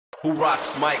Who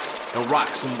rocks mics and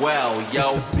rocks them well,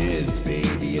 yo? It's the biz,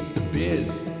 baby, it's the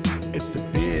biz. It's the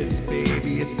biz,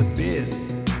 baby, it's the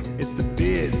biz. It's the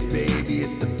biz, baby,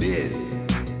 it's the biz.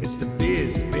 It's the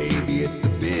biz, baby, it's the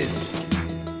biz.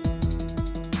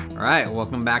 All right,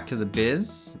 welcome back to The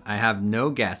Biz. I have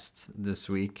no guest this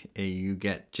week. You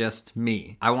get just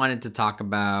me. I wanted to talk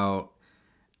about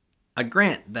a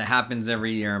grant that happens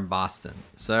every year in Boston.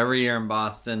 So every year in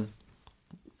Boston,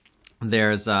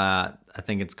 there's, I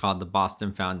think it's called the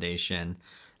Boston Foundation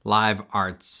Live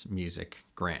Arts Music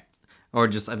Grant. Or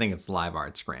just, I think it's Live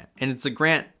Arts Grant. And it's a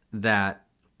grant that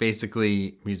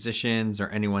basically musicians or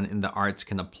anyone in the arts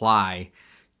can apply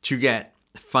to get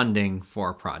funding for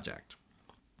a project.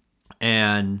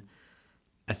 And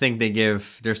I think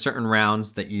there's certain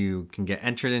rounds that you can get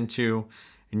entered into,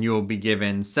 and you will be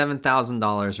given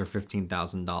 $7,000 or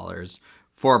 $15,000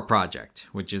 for a project,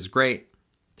 which is great.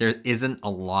 There isn't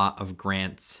a lot of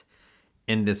grants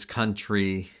in this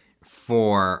country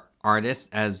for artists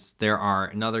as there are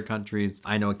in other countries.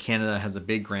 I know Canada has a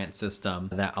big grant system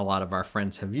that a lot of our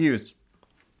friends have used.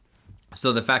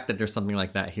 So the fact that there's something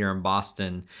like that here in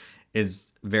Boston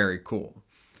is very cool.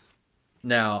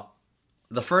 Now,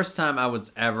 the first time I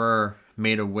was ever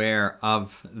made aware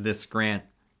of this grant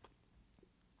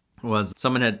was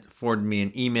someone had forwarded me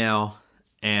an email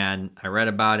and I read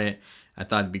about it. I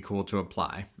thought it'd be cool to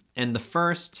apply. And the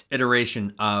first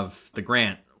iteration of the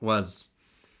grant was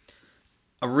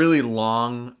a really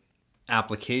long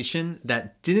application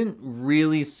that didn't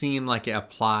really seem like it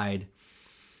applied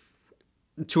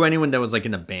to anyone that was like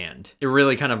in a band. It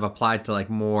really kind of applied to like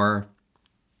more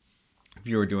if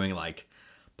you were doing like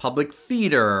public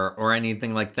theater or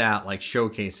anything like that, like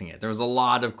showcasing it. There was a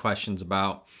lot of questions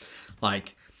about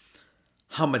like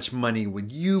how much money would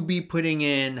you be putting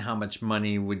in? How much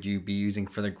money would you be using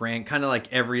for the grant? Kind of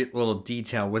like every little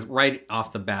detail with right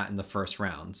off the bat in the first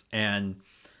rounds. And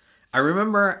I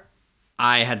remember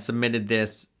I had submitted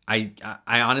this. I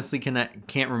honestly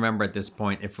can't remember at this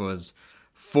point if it was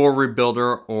for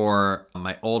Rebuilder or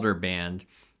my older band,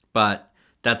 but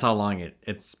that's how long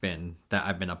it's been that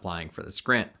I've been applying for this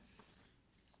grant.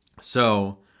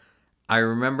 So I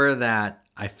remember that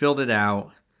I filled it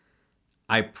out.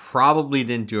 I probably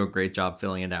didn't do a great job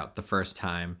filling it out the first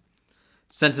time.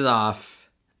 Sent it off.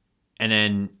 And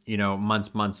then,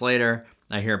 months later,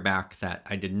 I hear back that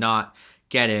I did not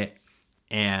get it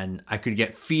and I could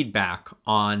get feedback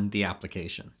on the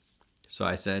application. So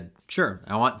I said, sure,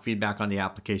 I want feedback on the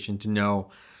application to know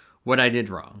what I did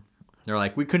wrong. They're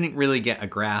like, we couldn't really get a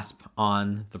grasp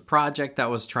on the project that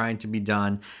was trying to be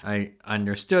done. I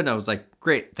understood. I was like,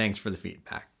 great, thanks for the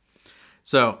feedback.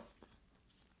 So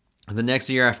the next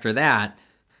year after that,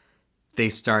 they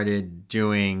started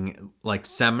doing like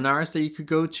seminars that you could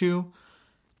go to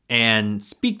and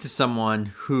speak to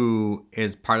someone who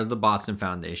is part of the Boston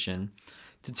Foundation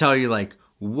to tell you like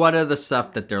what are the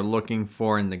stuff that they're looking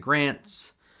for in the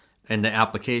grants and the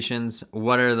applications.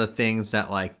 What are the things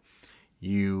that like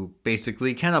you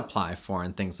basically can apply for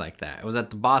and things like that. It was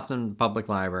at the Boston Public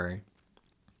Library.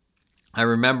 I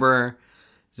remember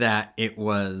that it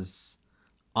was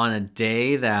on a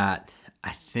day that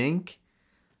I think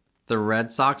the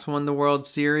Red Sox won the World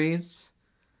Series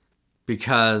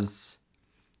because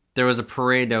there was a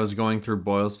parade that was going through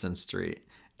Boylston Street.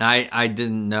 And I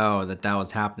didn't know that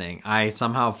was happening. I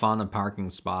somehow found a parking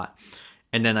spot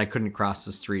and then I couldn't cross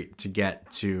the street to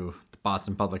get to the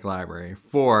Boston Public Library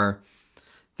for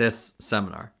this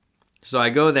seminar. So I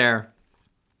go there,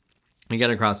 I get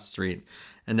across the street,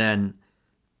 and then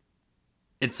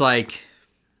it's like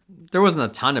there wasn't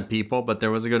a ton of people, but there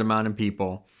was a good amount of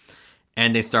people.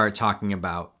 And they start talking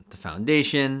about the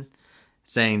foundation,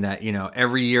 saying that,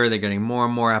 every year they're getting more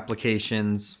and more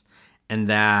applications and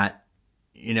that,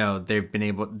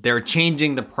 they're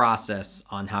changing the process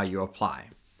on how you apply.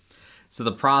 So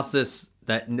the process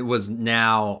that was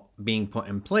now being put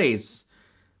in place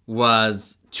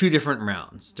was 2 different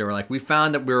rounds. They were like, we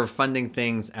found that we were funding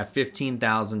things at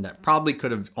 $15,000 that probably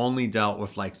could have only dealt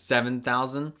with like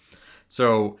 $7,000.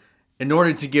 So in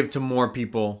order to give to more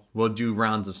people, we'll do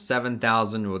rounds of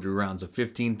 $7,000. We'll do rounds of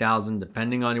 $15,000,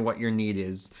 depending on what your need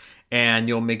is. And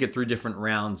you'll make it through different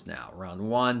rounds now, round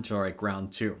 1 to like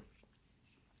round 2.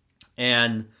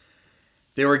 And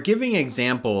they were giving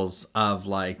examples of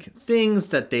like things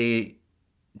that they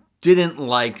didn't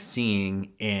like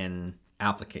seeing in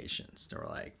applications. They were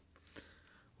like,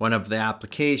 one of the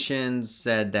applications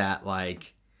said that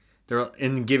like,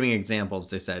 in giving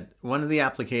examples, they said one of the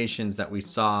applications that we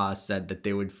saw said that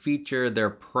they would feature their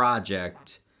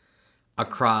project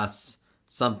across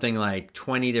something like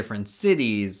 20 different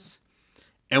cities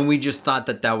And we just thought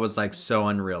that that was like so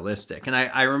unrealistic. And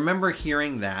I remember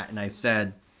hearing that, and I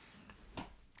said,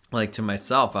 like, to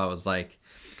myself, I was like,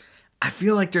 I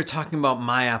feel like they're talking about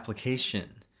my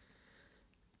application.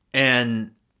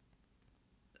 And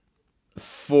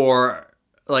for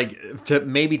like,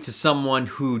 to someone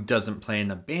who doesn't play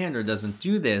in a band or doesn't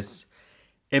do this,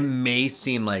 it may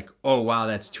seem like, oh wow,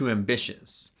 that's too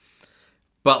ambitious.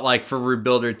 But like for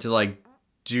Rebuilder to like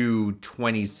do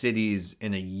 20 cities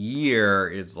in a year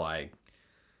is like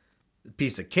a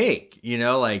piece of cake, you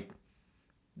know, like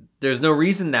there's no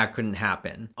reason that couldn't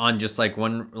happen on just like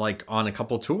on a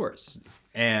couple tours.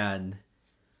 And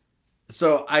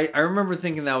so I remember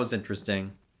thinking that was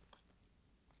interesting.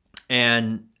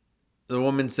 And the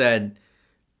woman said,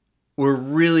 we're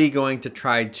really going to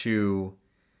try to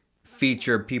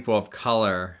feature people of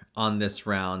color on this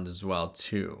round as well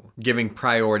too, giving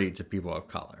priority to people of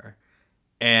color.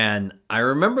 And I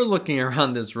remember looking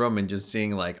around this room and just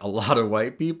seeing like a lot of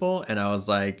white people, and I was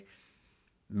like,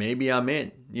 maybe I'm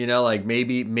in, you know, like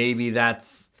maybe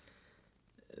that's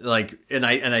like, and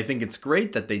I think it's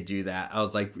great that they do that. I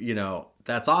was like, you know,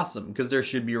 that's awesome because there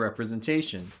should be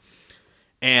representation.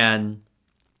 And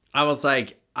I was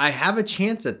like, I have a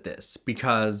chance at this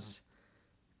because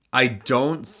I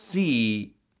don't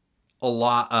see a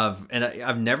lot of, and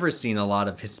I've never seen a lot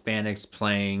of Hispanics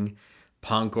playing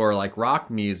punk or like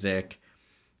rock music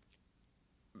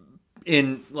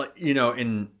in like, you know,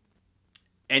 in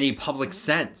any public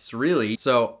sense, really.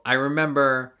 So I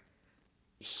remember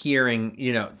hearing,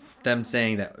 you know, them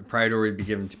saying that priority would be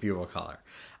given to people of color.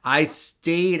 I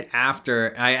stayed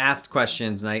after, I asked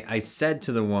questions, and I said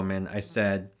to the woman, I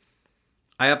said,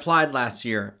 I applied last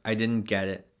year, I didn't get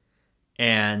it.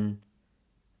 And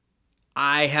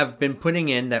I have been putting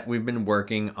in that we've been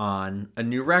working on a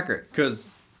new record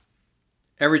because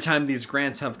every time these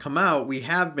grants have come out, we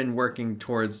have been working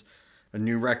towards a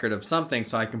new record of something,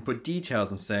 so I can put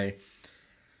details and say,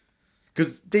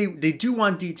 because they do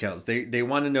want details. They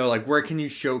want to know, like, where can you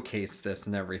showcase this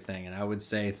and everything. And I would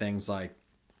say things like,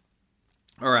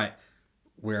 all right,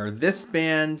 we're this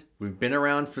band, we've been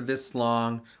around for this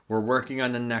long, we're working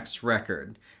on the next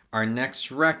record. Our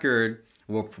next record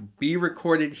will be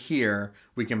recorded here.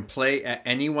 We can play at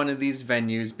any one of these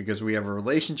venues because we have a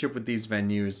relationship with these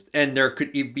venues. And there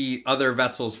could be other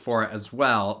vessels for it as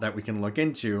well that we can look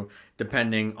into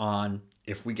depending on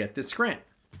if we get this grant.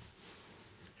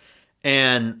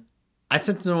 And I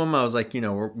said to them, I was like, you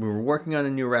know, we were working on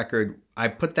a new record. I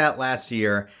put that last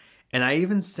year. And I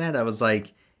even said, I was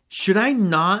like, should I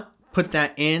not put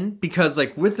that in? Because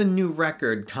like with a new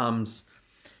record comes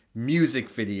music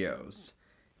videos.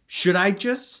 Should I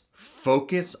just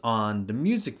focus on the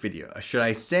music video? Should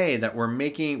I say that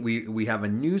we have a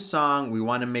new song, we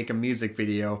want to make a music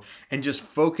video, and just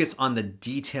focus on the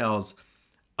details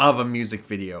of a music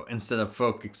video instead of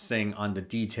focusing on the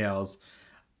details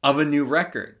of a new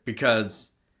record?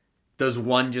 Because does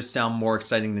one just sound more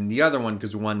exciting than the other one?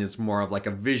 Because one is more of like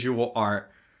a visual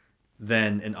art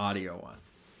than an audio one.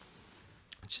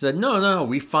 She said, no,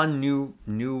 we fund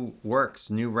new works,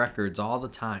 new records all the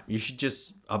time. You should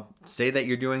just say that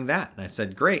you're doing that. And I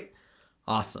said, great,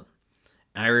 awesome.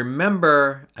 And I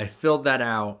remember I filled that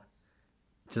out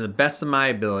to the best of my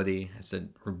ability. I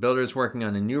said, Rebuilder's working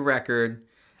on a new record.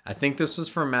 I think this was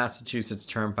for Massachusetts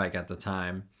Turnpike at the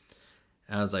time.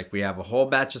 And I was like, we have a whole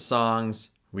batch of songs.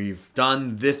 We've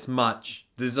done this much.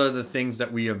 These are the things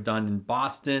that we have done in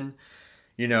Boston.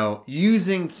 You know,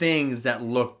 using things that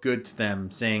look good to them,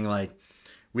 saying like,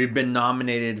 we've been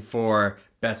nominated for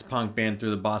Best Punk Band through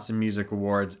the Boston Music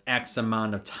Awards X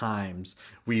amount of times.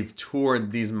 We've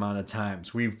toured these amount of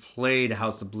times. We've played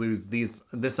House of Blues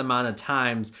this amount of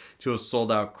times to a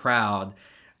sold out crowd,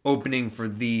 opening for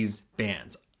these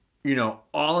bands. You know,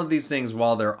 all of these things,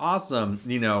 while they're awesome,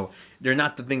 you know, they're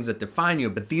not the things that define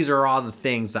you, but these are all the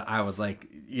things that I was like,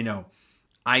 you know,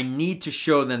 I need to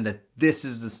show them that this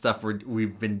is the stuff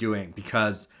we've been doing,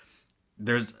 because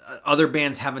there's other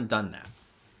bands haven't done that.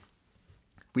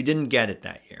 We didn't get it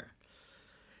that year.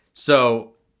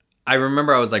 So I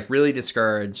remember I was like really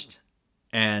discouraged,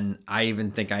 and I even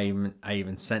think I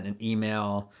even sent an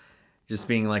email just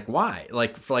being like, why?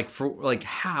 For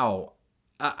how?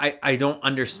 I don't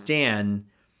understand.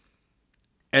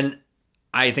 And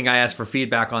I think I asked for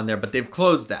feedback on there, but they've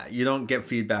closed that. You don't get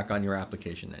feedback on your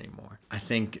application anymore. I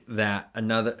think that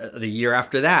the year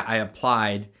after that, I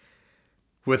applied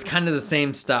with kind of the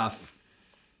same stuff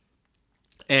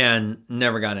and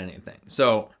never got anything.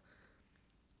 So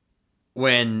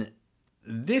when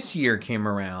this year came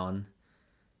around,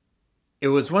 it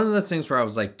was one of those things where I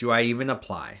was like, do I even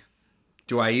apply?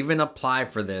 Do I even apply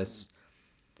for this?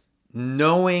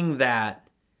 Knowing that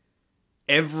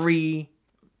every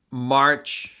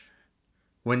March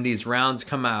when these rounds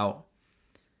come out,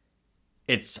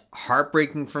 it's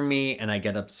heartbreaking for me and I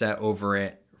get upset over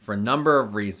it for a number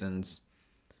of reasons.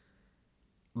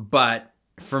 But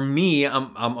for me,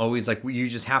 I'm always like, well, you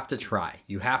just have to try.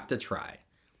 You have to try.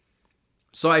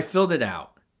 So I filled it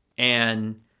out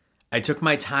and I took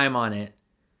my time on it.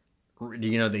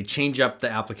 You know, they change up the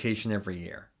application every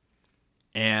year.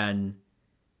 And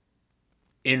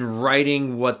in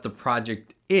writing what the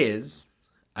project is,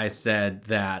 I said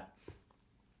that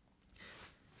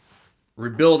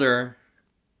Rebuilder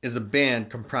is a band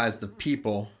comprised of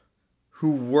people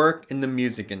who work in the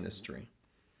music industry.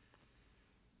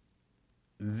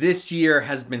 This year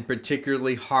has been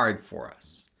particularly hard for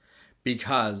us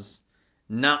because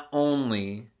not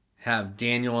only have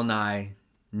Daniel and I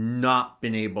not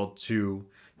been able to,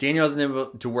 Daniel hasn't been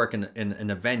able to work in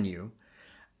a venue.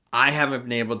 I haven't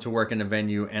been able to work in a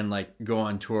venue and like go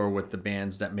on tour with the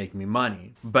bands that make me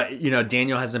money. But, you know,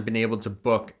 Daniel hasn't been able to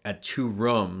book at 2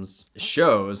 rooms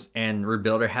shows and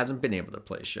Rebuilder hasn't been able to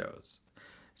play shows.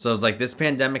 So it's like this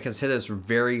pandemic has hit us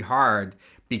very hard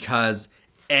because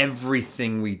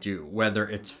everything we do, whether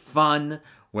it's fun,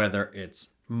 whether it's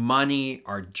money,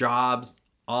 our jobs,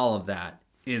 all of that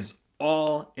is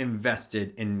all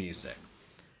invested in music.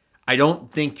 I don't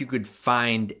think you could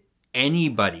find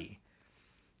anybody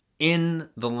in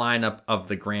the lineup of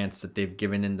the grants that they've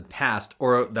given in the past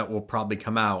or that will probably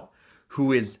come out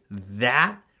who is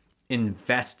that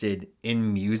invested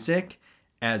in music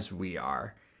as we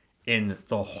are in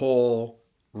the whole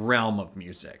realm of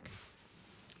music.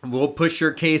 We'll push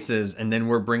your cases and then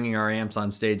we're bringing our amps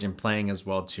on stage and playing as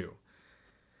well too.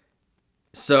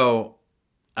 So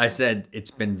I said it's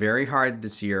been very hard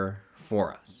this year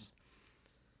for us.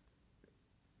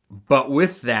 But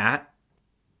with that,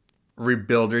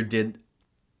 Rebuilder did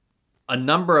a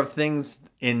number of things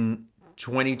in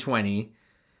 2020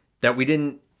 that we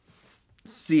didn't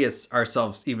see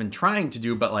ourselves even trying to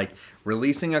do, but like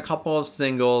releasing a couple of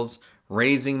singles,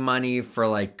 raising money for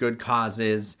like good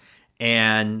causes,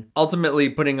 and ultimately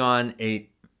putting on a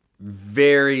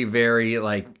very, very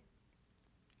like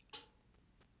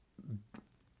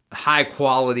high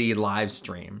quality live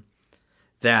stream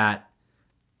that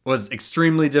was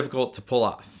extremely difficult to pull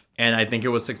off. And I think it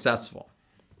was successful.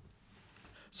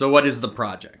 So what is the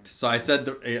project? So I said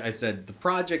the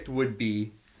project would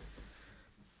be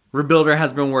Rebuilder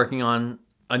has been working on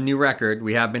a new record.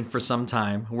 We have been for some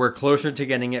time. We're closer to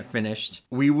getting it finished.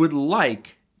 We would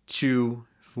like to,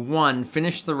 1,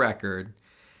 finish the record,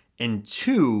 and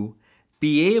 2,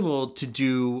 be able to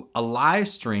do a live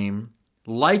stream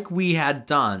like we had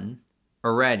done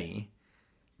already,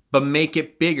 but make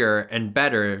it bigger and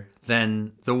better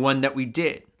than the one that we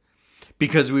did.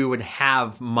 Because we would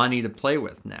have money to play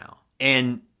with now.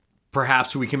 And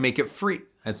perhaps we can make it free.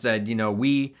 I said, you know,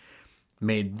 we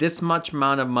made this much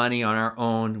amount of money on our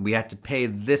own. We had to pay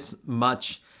this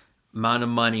much amount of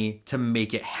money to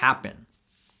make it happen.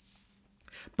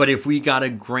 But if we got a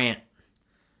grant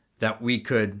that we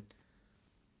could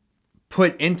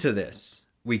put into this,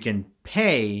 we can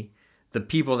pay the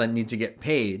people that need to get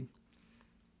paid,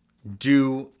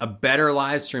 do a better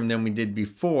live stream than we did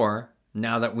before,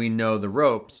 now that we know the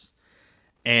ropes,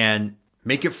 and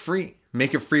make it free.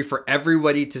 Make it free for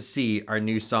everybody to see our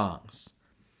new songs.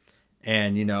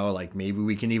 And, you know, like maybe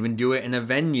we can even do it in a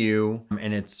venue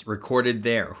and it's recorded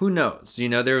there. Who knows? You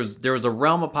know, there was a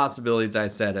realm of possibilities. I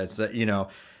said, you know,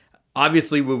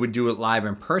 obviously we would do it live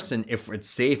in person if it's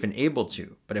safe and able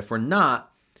to. But if we're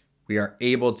not, we are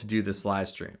able to do this live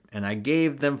stream. And I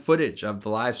gave them footage of the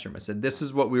live stream. I said, this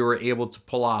is what we were able to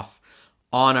pull off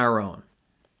on our own.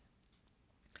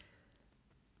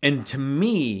 And to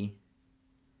me,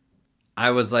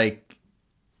 I was like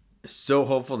so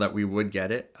hopeful that we would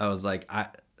get it. I was like,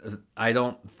 I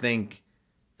don't think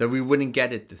that we wouldn't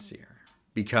get it this year,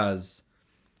 because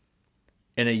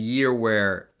in a year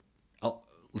where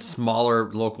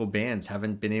smaller local bands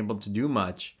haven't been able to do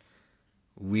much,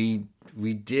 we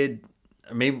did.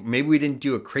 Maybe we didn't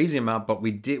do a crazy amount, but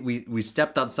we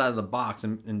stepped outside of the box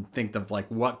and think of like,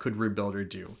 what could Rebuilder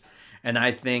do? And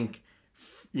I think,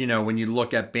 you know, when you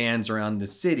look at bands around the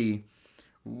city,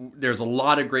 there's a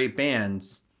lot of great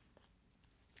bands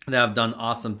that have done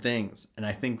awesome things. And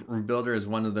I think Rebuilder is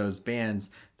one of those bands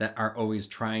that are always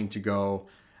trying to go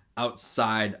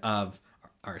outside of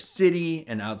our city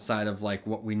and outside of like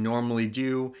what we normally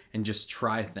do and just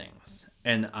try things.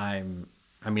 And I'm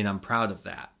proud of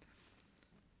that.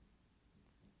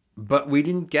 But we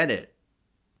didn't get it.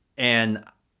 And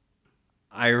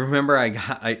I remember I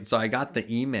got the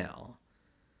email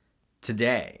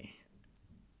today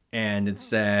and it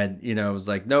said, you know, it was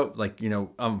like, nope, like, you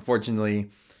know, unfortunately,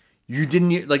 you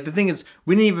didn't, like, the thing is,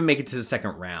 we didn't even make it to the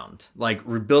second round. Like,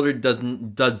 Rebuilder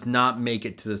does not make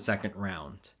it to the second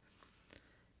round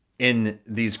in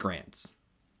these grants.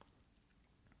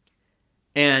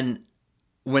 And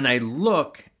when I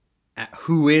look at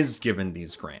who is given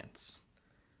these grants,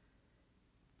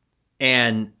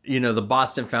 and, you know, the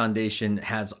Boston Foundation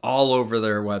has all over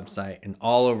their website and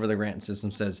all over the grant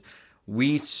system says,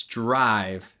 we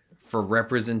strive for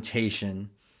representation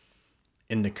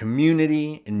in the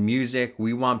community, in music.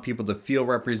 We want people to feel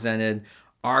represented.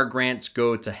 Our grants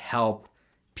go to help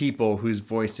people whose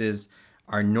voices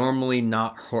are normally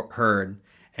not heard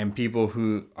and people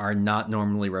who are not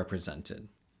normally represented.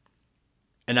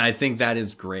 And I think that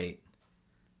is great.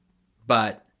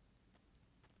 But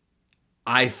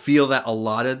I feel that a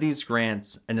lot of these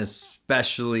grants, and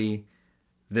especially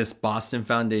this Boston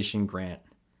Foundation grant,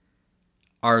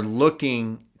 are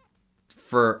looking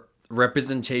for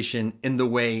representation in the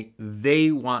way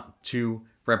they want to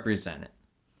represent it.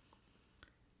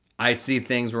 I see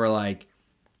things where, like,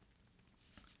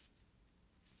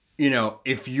 you know,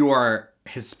 if you are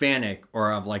Hispanic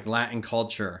or of like Latin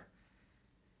culture,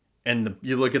 and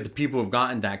you look at the people who've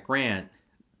gotten that grant,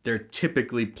 they're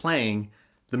typically playing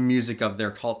the music of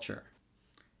their culture.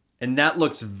 And that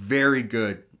looks very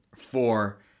good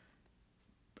for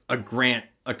a grant,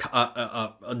 a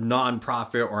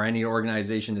nonprofit or any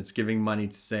organization that's giving money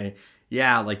to say,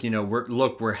 yeah, like, you know,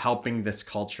 we're helping this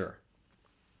culture.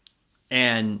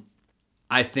 And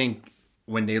I think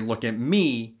when they look at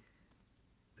me,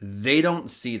 they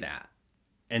don't see that.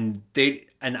 And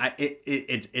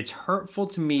it's hurtful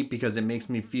to me because it makes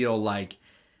me feel like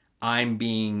I'm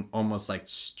being almost like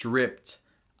stripped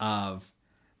of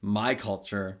my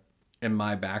culture and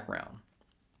my background.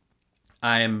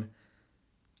 I'm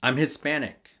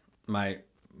Hispanic. My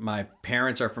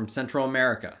parents are from Central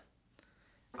America.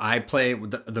 I play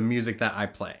the music that I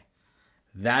play.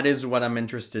 That is what I'm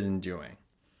interested in doing.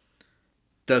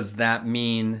 Does that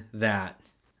mean that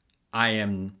I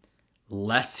am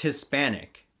less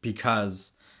Hispanic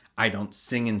because I don't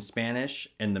sing in Spanish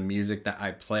and the music that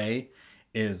I play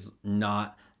is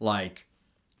not like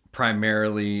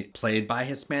primarily played by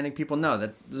Hispanic people? No,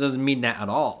 that doesn't mean that at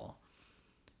all.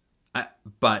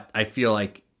 But I feel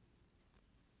like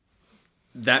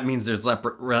that means there's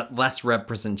less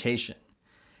representation.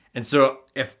 And so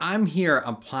if I'm here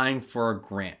applying for a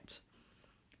grant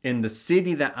in the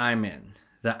city that I'm in,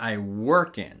 that I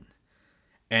work in,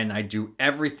 and I do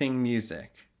everything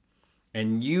music,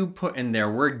 and you put in there,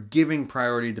 we're giving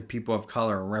priority to people of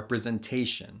color and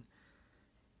representation,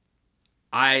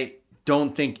 I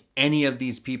don't think any of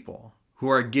these people who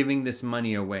are giving this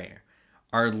money away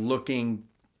are looking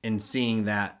and seeing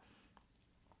that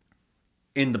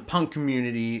in the punk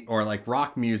community or like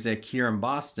rock music here in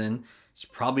Boston, it's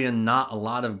probably not a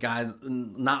lot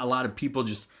of people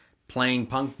just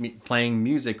playing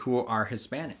music who are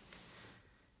Hispanic.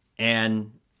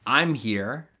 And I'm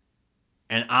here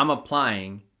and I'm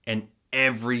applying, and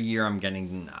every year I'm getting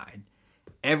denied.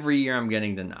 Every year I'm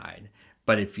getting denied.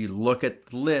 But if you look at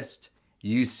the list,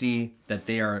 you see that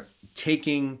they are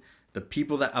taking the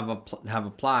people that have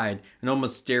applied and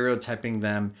almost stereotyping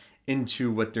them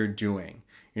into what they're doing.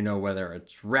 You know, whether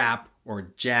it's rap or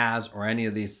jazz or any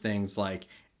of these things, like,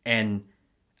 and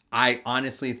I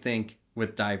honestly think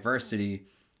with diversity,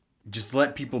 just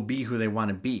let people be who they want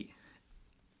to be.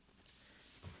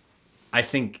 I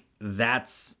think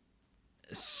that's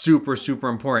super, super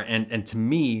important. And to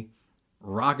me,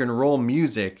 rock and roll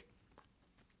music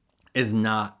is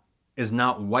not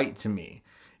white to me.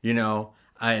 You know,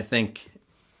 I think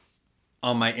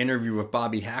on my interview with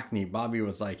Bobby Hackney, Bobby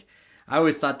was like, I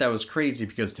always thought that was crazy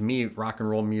because to me, rock and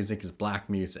roll music is black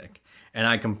music. And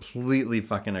I completely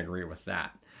fucking agree with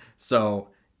that. So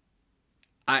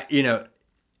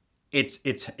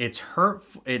it's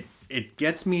hurtful. It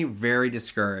gets me very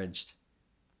discouraged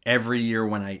every year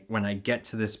when I get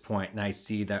to this point and I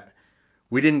see that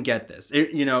we didn't get this.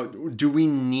 Do we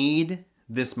need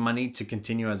this money to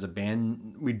continue as a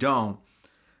band? We don't.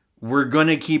 We're going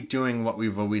to keep doing what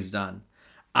we've always done.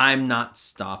 I'm not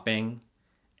stopping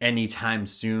anytime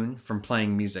soon from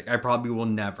playing music. I probably will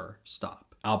never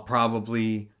stop. I'll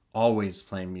probably always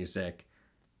play music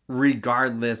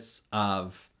regardless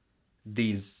of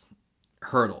these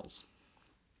hurdles.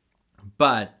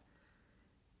 But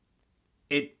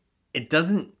it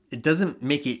doesn't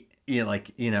make it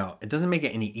it doesn't make it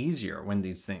any easier when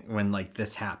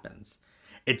this happens.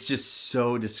 It's just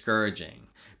so discouraging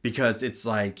because it's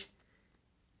like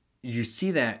you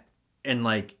see that, and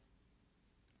like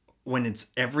when it's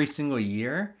every single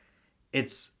year,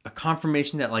 it's a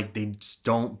confirmation that like they just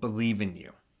don't believe in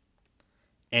you.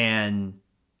 And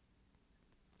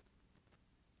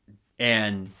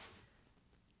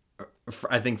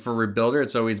I think for Rebuilder,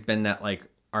 it's always been that like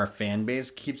our fan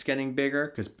base keeps getting bigger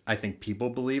because I think people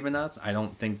believe in us. I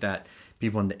don't think that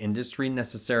people in the industry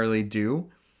necessarily do.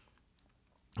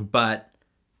 But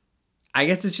I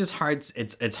guess it's just hard.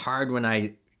 It's hard when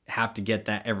I have to get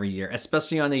that every year,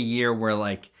 especially on a year where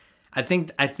like I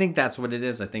think that's what it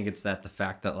is. I think it's that the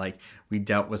fact that like we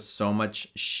dealt with so much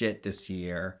shit this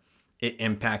year, it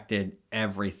impacted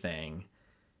everything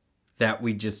that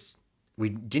we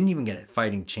didn't even get a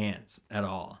fighting chance at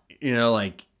all. You know,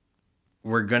 like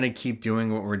we're gonna keep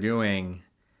doing what we're doing.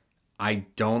 I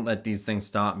don't let these things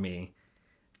stop me,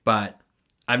 but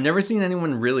I've never seen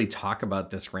anyone really talk about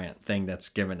this grant thing that's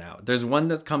given out. There's one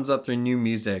that comes up through New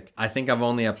Music. I think I've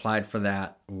only applied for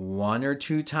that 1 or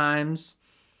 2 times.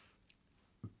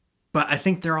 But I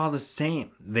think they're all the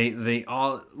same. They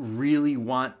all really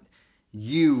want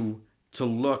you to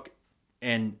look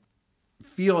and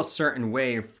feel a certain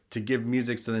way to give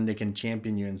music so then they can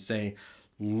champion you and say,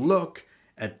 look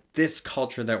at this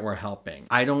culture that we're helping.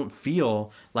 I don't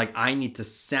feel like I need to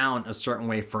sound a certain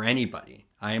way for anybody.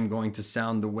 I am going to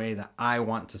sound the way that I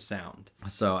want to sound.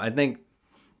 So I think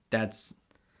that's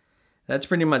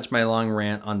pretty much my long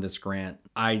rant on this grant.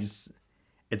 It's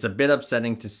a bit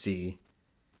upsetting to see,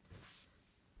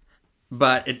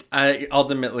 but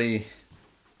ultimately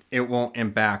it won't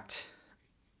impact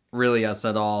really us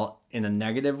at all in a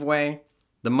negative way.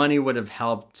 The money would have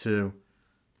helped to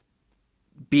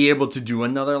be able to do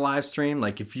another live stream.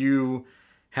 Like if you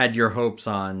had your hopes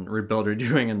on Rebuilder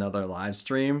doing another live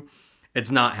stream,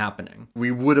 it's not happening.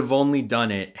 We would have only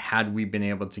done it had we been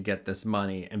able to get this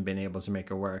money and been able to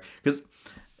make it work. Because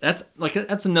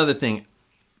that's another thing.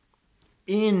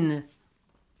 In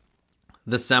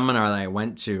the seminar that I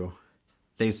went to,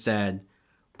 they said,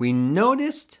 we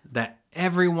noticed that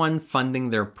everyone funding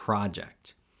their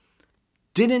project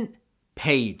didn't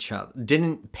pay each other,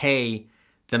 didn't pay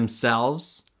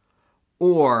themselves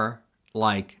or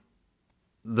like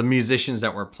the musicians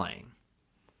that were playing.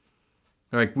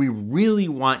 They're like, we really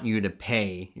want you to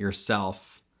pay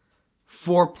yourself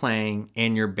for playing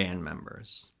and your band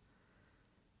members.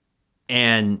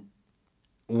 And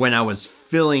when I was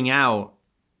filling out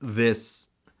this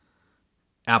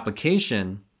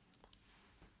application,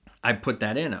 I put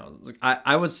that in.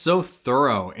 I was so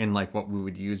thorough in like what we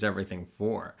would use everything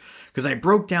for, because I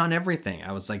broke down everything.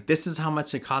 I was like, this is how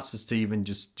much it costs us to even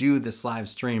just do this live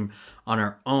stream on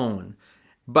our own.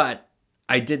 But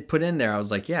I did put in there, I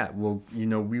was like, yeah, well, you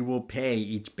know, we will pay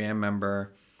each band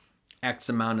member X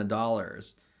amount of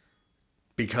dollars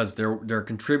because they're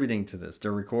contributing to this.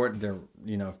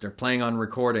 If they're playing on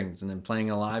recordings and then playing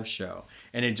a live show.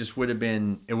 And it would have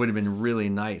been really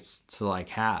nice to like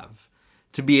have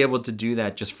to be able to do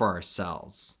that just for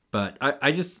ourselves. But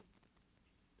I think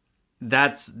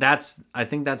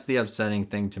that's the upsetting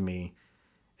thing to me,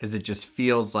 is it just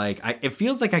feels like I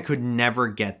could never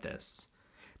get this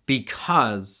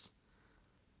because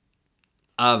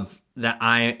of that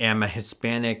I am a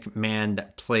Hispanic man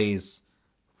that plays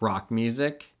rock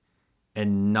music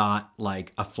and not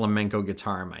like a flamenco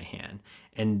guitar in my hand.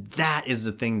 And that is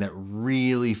the thing that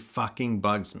really fucking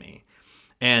bugs me.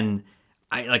 And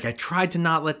I tried to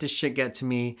not let this shit get to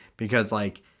me because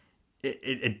like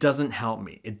it doesn't help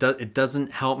me. It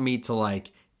doesn't help me to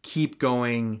like keep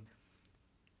going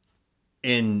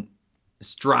in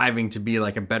striving to be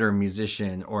like a better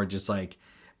musician or just like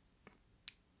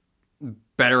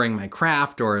bettering my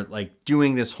craft or like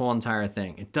doing this whole entire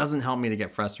thing. It doesn't help me to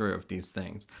get frustrated with these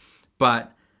things.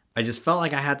 But I just felt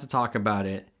like I had to talk about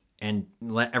it and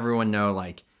let everyone know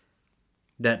like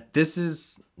that this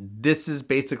is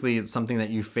basically something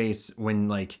that you face when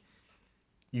like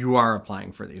you are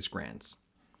applying for these grants.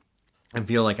 I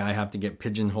feel like I have to get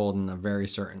pigeonholed in a very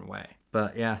certain way.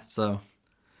 But yeah, so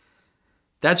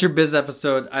that's your biz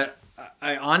episode.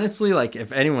 I honestly, like,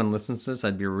 if anyone listens to this,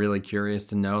 I'd be really curious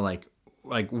to know, like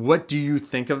what do you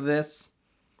think of this?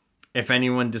 If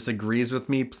anyone disagrees with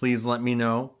me, please let me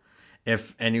know.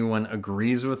 If anyone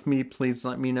agrees with me, please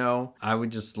let me know. I would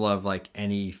just love like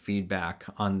any feedback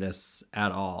on this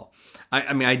at all.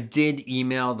 I mean, I did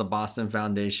email the Boston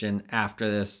Foundation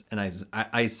after this, and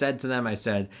I said to them,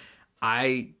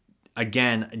 I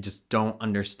just don't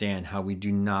understand how we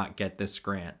do not get this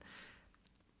grant.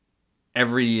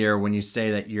 Every year when you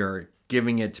say that you're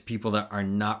giving it to people that are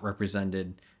not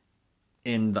represented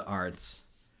in the arts,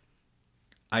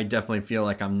 I definitely feel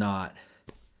like I'm not.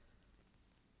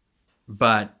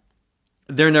 But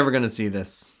they're never going to see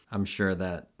this. I'm sure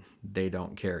that they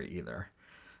don't care either.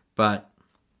 But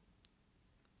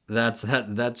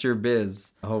That's your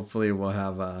biz. Hopefully we'll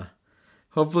have a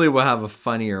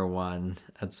funnier one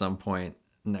at some point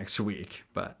next week.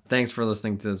 But thanks for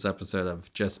listening to this episode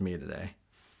of Just Me Today.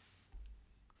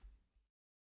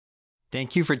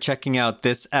 Thank you for checking out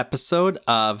this episode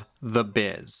of The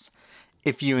Biz.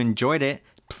 If you enjoyed it,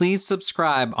 please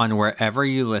subscribe on wherever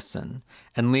you listen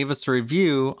and leave us a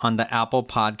review on the Apple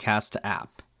Podcast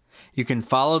app. You can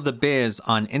follow The Biz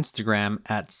on Instagram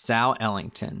at Sal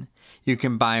Ellington. You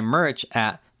can buy merch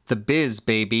at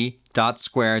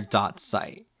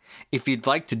thebizbaby.square.site. If you'd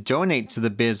like to donate to The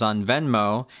Biz on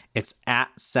Venmo, it's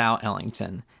at Sal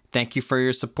Ellington. Thank you for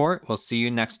your support. We'll see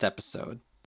you next episode.